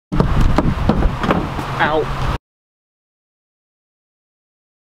Ow.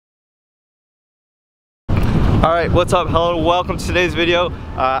 Alright, what's up? Hello, welcome to today's video.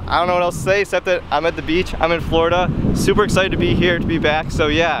 I don't know what else to say except that I'm at the beach. I'm in Florida. Super excited to be here, to be back. So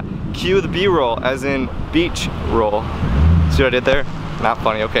yeah, cue the B-roll, as in beach roll. See what I did there? Not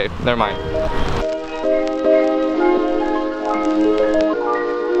funny. Okay, never mind.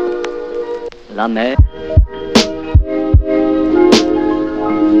 La mer.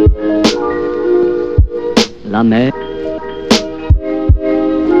 La mer.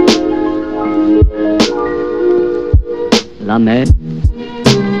 La mer.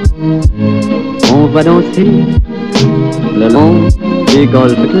 On va danser le long des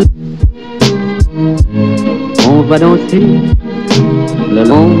golfes. On va danser le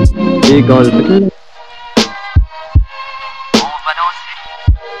long des golfes. On va danser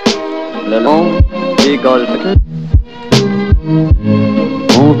le long des golfes.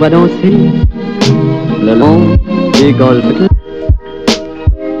 On va danser le long des golfes.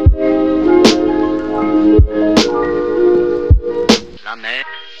 La mer.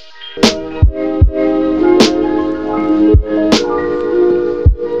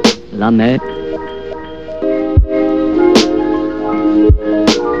 La mer.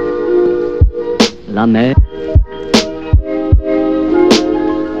 La mer.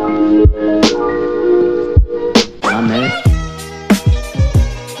 La mer.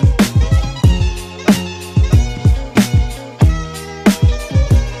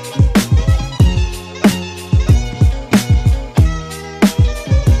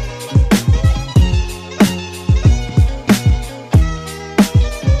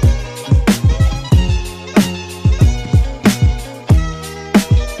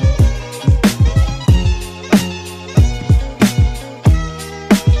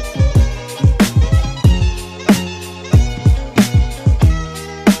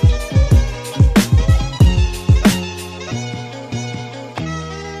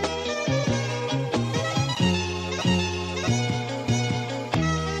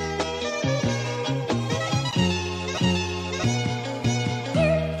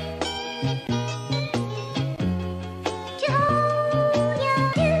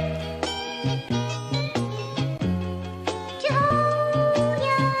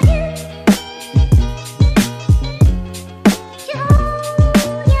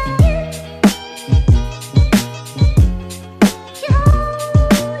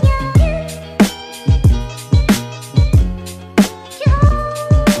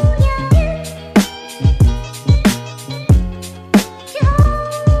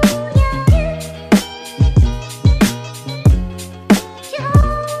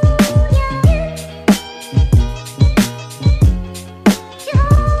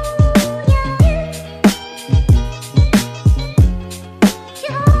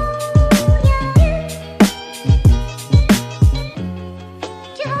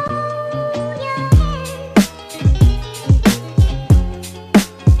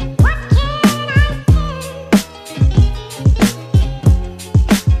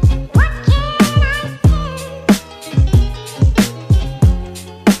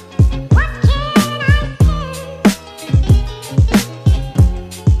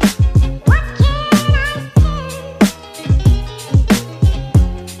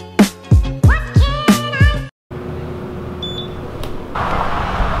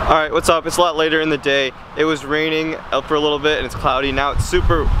 Alright, what's up? It's a lot later in the day. It was raining out for a little bit and it's cloudy. Now it's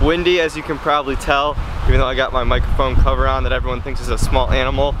super windy, as you can probably tell, even though I got my microphone cover on that everyone thinks is a small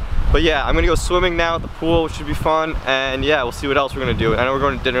animal. But yeah, I'm gonna go swimming now at the pool, which should be fun. And yeah, we'll see what else we're gonna do. I know we're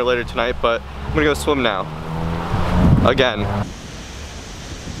going to dinner later tonight, but I'm gonna go swim now. Again.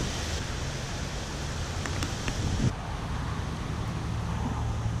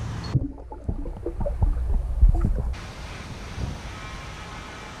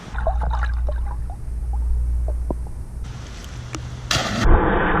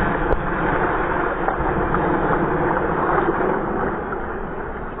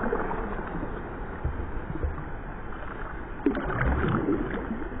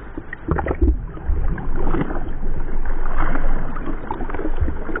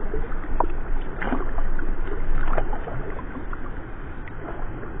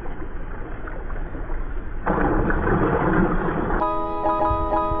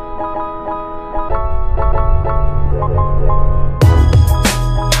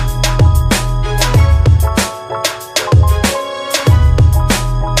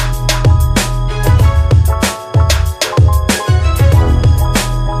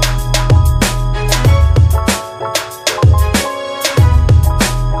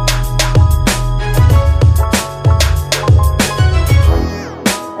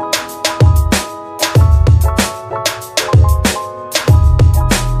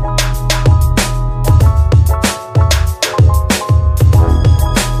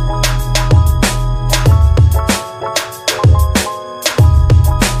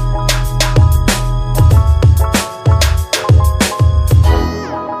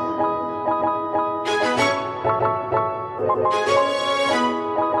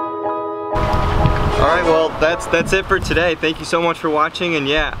 that's it for today. Thank you so much for watching, and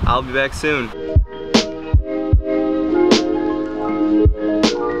yeah, I'll be back soon.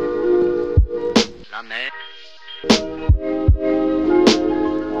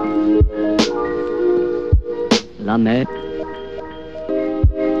 La mer.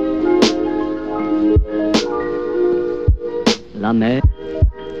 La mer.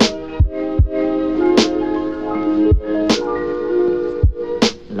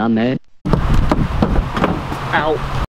 La mer. Ow.